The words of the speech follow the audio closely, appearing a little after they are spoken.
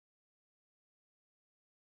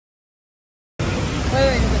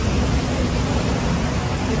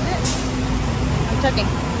checking.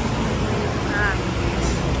 One.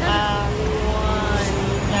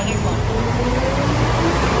 Yeah, here's one.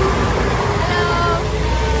 Hello.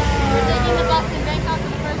 We're taking the bus in Bangkok for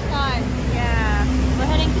the first time. Yeah. We're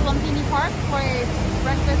heading to Lumpini Park for a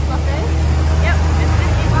breakfast buffet. Yep, it's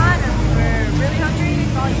 50 baht and we're really hungry.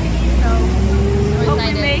 It's all you can eat, so hope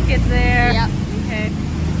we make it there. Yep. Okay.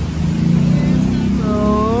 Here's the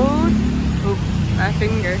road. Oop, my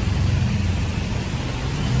finger.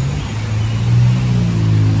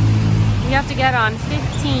 We have to get on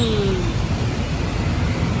 15.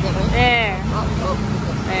 There.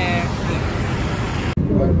 There.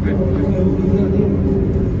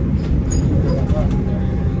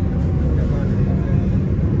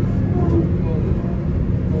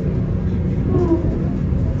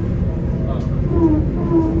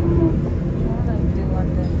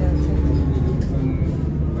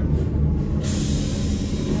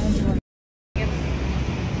 It's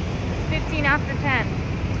 15 after 10.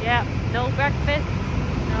 Yep, no breakfast,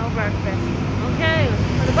 no breakfast. Okay,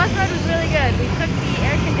 well, the bus ride was really good. We took the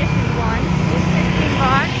air-conditioned one. It was 15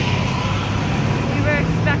 baht. We were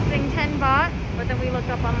expecting 10 baht, but then we looked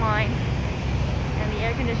up online, and the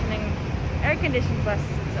air-conditioned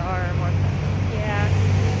buses are more expensive. Yeah.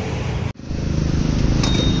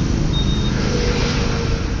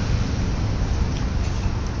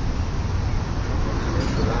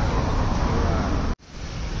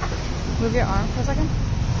 Move your arm for a second.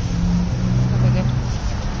 Okay, good.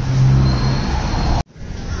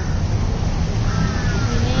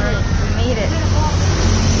 We made it.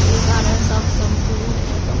 We got ourselves some food.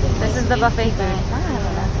 This is the buffet food.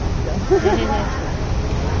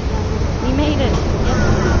 We made it.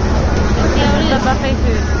 This is the buffet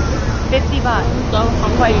food. 50 baht. So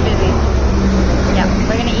I'm quite busy. Yeah,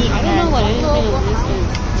 we're gonna eat. I don't know what anything of this is.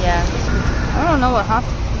 Yeah. I don't know what half.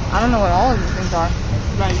 I don't know what all of these things are.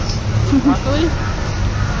 Rice. Broccoli?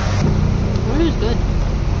 Food is good.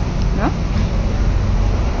 Yeah?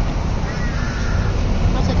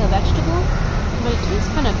 That's like a vegetable, but it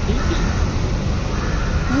tastes kind of beefy.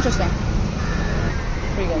 Interesting.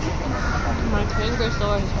 Pretty good. My finger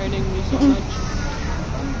sore is hurting me so much.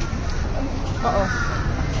 Uh-oh.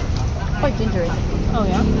 Quite gingery. Oh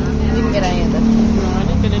yeah? You didn't get any of this. No, I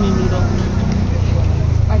didn't get any noodle.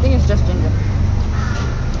 I think it's just ginger.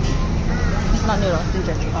 It's not noodle, it's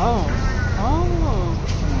ginger. Oh. Oh.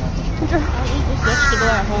 Ginger. I eat this vegetable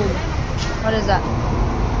at home. What is that? I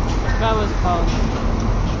forgot what it's called.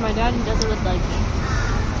 My dad does it with like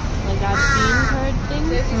that bean curd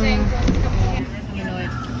thing. You know it.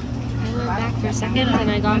 I went back for a second and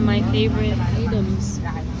I got my favorite items.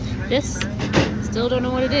 This, still don't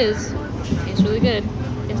know what it is. It's really good.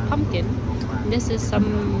 It's pumpkin. And this is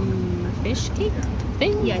some fish cake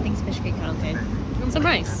thing? Yeah, I think it's fish cake. Okay. And some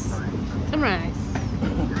rice. Some rice.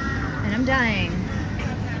 And I'm dying.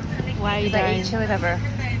 Why are you Because I dying? ate chili pepper.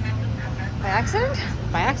 By accident?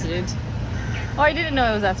 By accident. Oh, I didn't know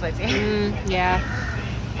it was that spicy. Yeah.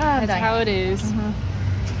 I'm That's dying. how it is.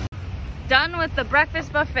 Done with the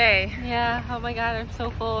breakfast buffet. Yeah. Oh my god, I'm so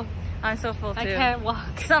full. I'm so full too. I can't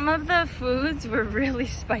walk. Some of the foods were really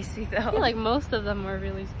spicy though. I feel like most of them were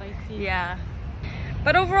really spicy. Yeah.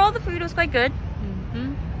 But overall the food was quite good.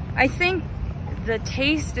 I think the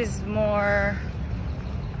taste is more,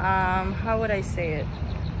 how would I say it?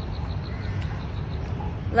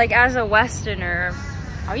 Like as a Westerner.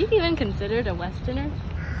 Are you even considered a Westerner?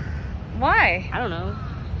 Why? I don't know.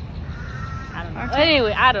 Aren't you?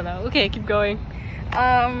 Anyway, I don't know. Okay, keep going.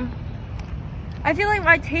 I feel like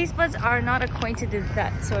my taste buds are not acquainted with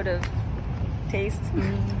that sort of taste.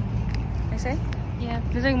 I say? Yeah.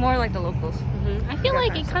 It's like more like the locals. I feel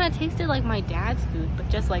like it kind of tasted like my dad's food, but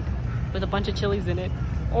just like with a bunch of chilies in it.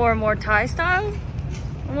 Or more Thai style?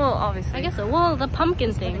 Well, obviously. I guess so. Well, the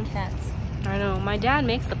pumpkin thing. Cats. I know. My dad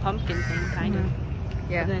makes the pumpkin thing, kind of.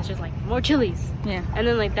 Yeah. And then it's just like, more chilies. Yeah. And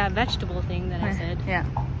then like that vegetable thing that I said. Yeah.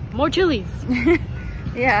 More chilies.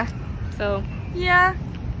 Yeah. So, Yeah.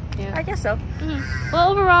 yeah. I guess so.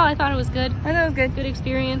 Well, overall, I thought it was good. I thought it was good. Good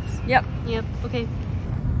experience. Yep. Yep. Okay.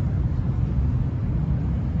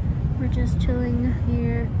 We're just chilling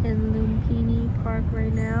here in Lumpini Park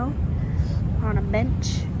right now on a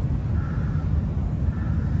bench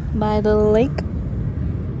by the lake.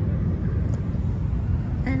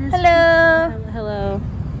 And it's hello.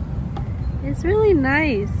 It's really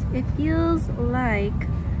nice. It feels like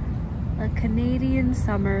a Canadian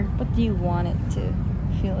summer. What do you want it to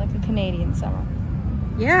feel like a Canadian summer?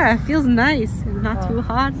 Yeah, it feels nice. It's not too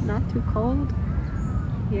hot, not too cold.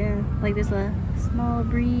 Yeah, like there's a small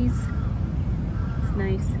breeze. It's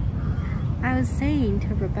nice. I was saying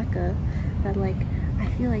to Rebecca that like I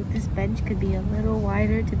feel like this bench could be a little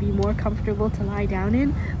wider to be more comfortable to lie down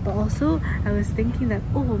in. But also, I was thinking that,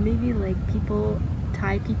 oh, maybe like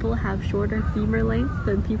Thai people have shorter femur lengths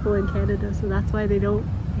than people in Canada, so that's why they don't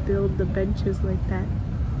build the benches like that.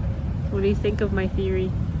 What do you think of my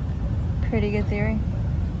theory? Pretty good theory.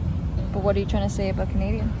 But what are you trying to say about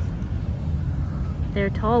Canadians? They're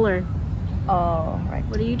taller. Oh, right.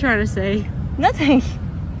 What are you trying to say? Nothing.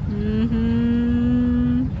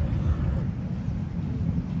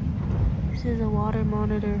 This is a water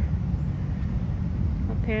monitor.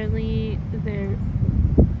 Apparently they're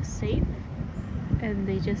safe and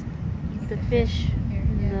they just keep the fish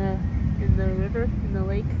in the river, in the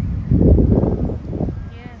lake.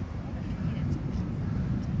 Yeah.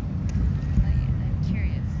 I'm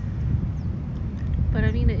curious. But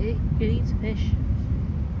I mean, it eats fish.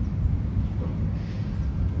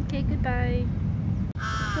 Okay, goodbye.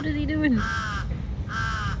 What is he doing?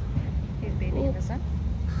 He's bathing in the sun.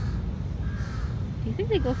 Do you think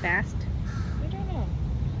they go fast? I don't know.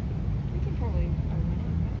 We can probably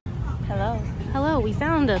Hello. Hello, we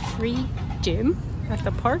found a free gym at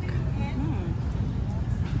the park.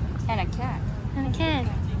 And a cat. And a cat.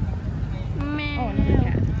 Meow. Oh, another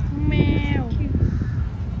cat. Meow.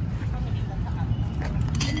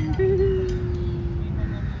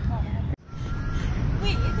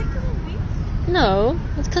 Wait, is it because I'm weak? No,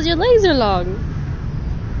 it's because your legs are long.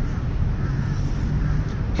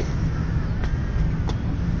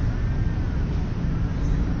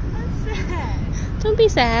 That's sad. Don't be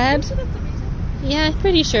sad. Sure that's the reason? Yeah, I'm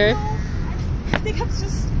pretty sure. No, I think I'm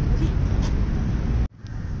just weak.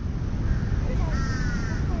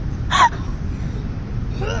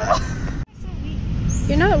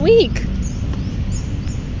 You're not weak.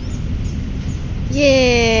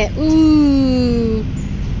 Yeah. Ooh.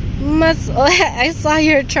 I saw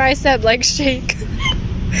your tricep like shake.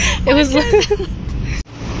 It was. We're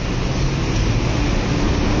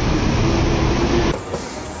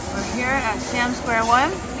here at Siam Square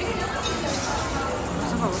 1.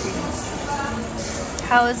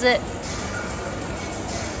 How is it?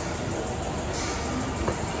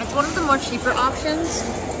 It's one of the more cheaper options.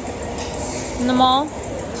 In the mall?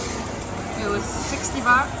 It was 60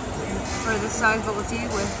 baht for this size bubble tea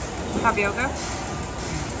with tapioca.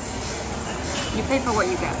 You pay for what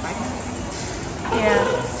you get, right?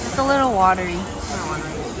 Yeah. It's a little watery. No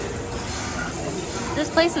wondering. This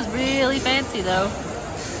place is really fancy though.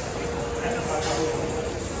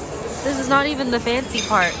 This is not even the fancy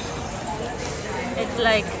part. It's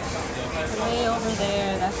like way over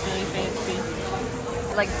there. That's really fancy.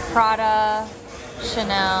 Like Prada,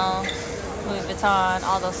 Chanel, Louis Vuitton,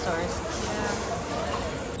 all those stores.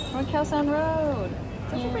 Yeah. We're on Khao San Road.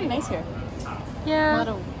 It's actually pretty nice here. A Yeah. lot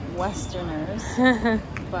of Westerners,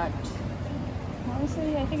 but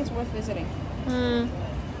honestly, I think it's worth visiting.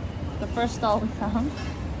 The first stall we found,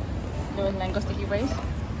 there was mango sticky rice.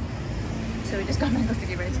 So we just got mango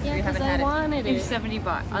sticky rice because Yeah, we haven't 'cause I had it. wanted It's it. 70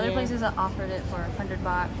 baht. Other Yeah. places that offered it for 100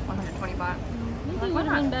 baht, 120 baht. Maybe Why it would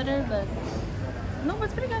have not? been better, but No, but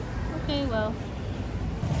it's pretty good. okay, well.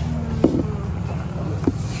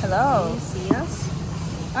 Hello. Can you see us?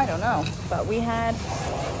 I don't know, but we had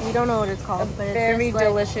We don't know what it's a called, but it's very just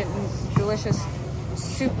like, delicious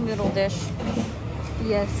soup noodle dish.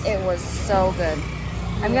 yes. It was so good.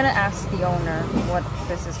 I'm gonna ask the owner what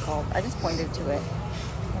this is called. I just pointed to it,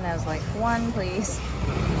 and I was like, "One, please."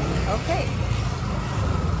 Okay.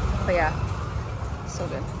 But yeah, so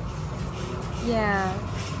good. Yeah.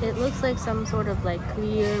 It looks like some sort of like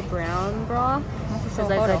clear brown broth. So There's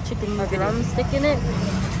like photo. a chicken Or video. drumstick in it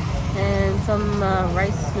and some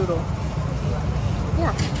rice noodle.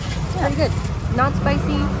 Yeah, it's pretty good. Not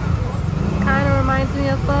spicy. Kind of reminds me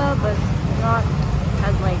of pho, but not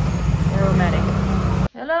as like aromatic.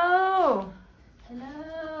 Hello.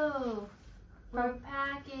 Hello. We're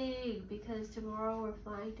packing because tomorrow we're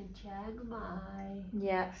flying to Chiang Mai.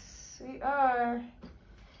 Yes, we are.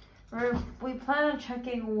 We plan on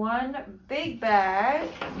checking one big bag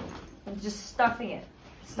and just stuffing it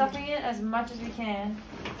as much as we can,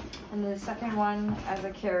 and the second one as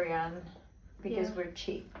a carry-on because Yeah. we're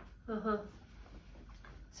cheap. Uh-huh.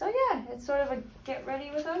 So yeah, it's sort of a get ready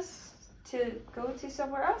with us to go to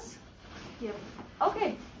somewhere else. Yep,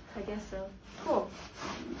 Okay, I guess so. cool.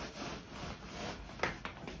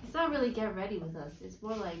 It's not really get ready with us. It's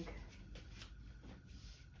more like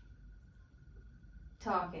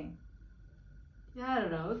Talking. I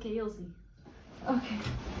don't know. Okay, you'll see. Okay.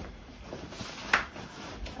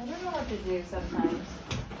 I don't know what to do sometimes.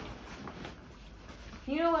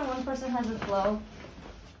 You know when one person has a flow,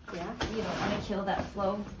 Yeah. you don't want to kill that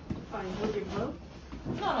flow. Fine. Hold your flow.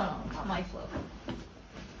 No, not my flow.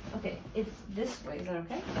 Okay. it's this way. Is that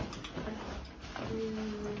okay?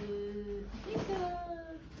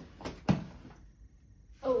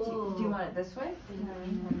 Do you want it this way? You know what I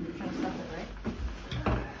mean? You're trying to stuff it, right?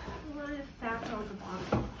 I want it fat on the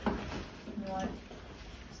bottom. You want it?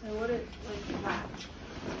 So I want it like flat.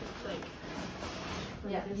 Like.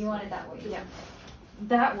 Yeah, this you want way. it that way. Yeah.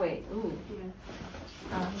 That way. Ooh.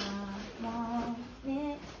 Yeah.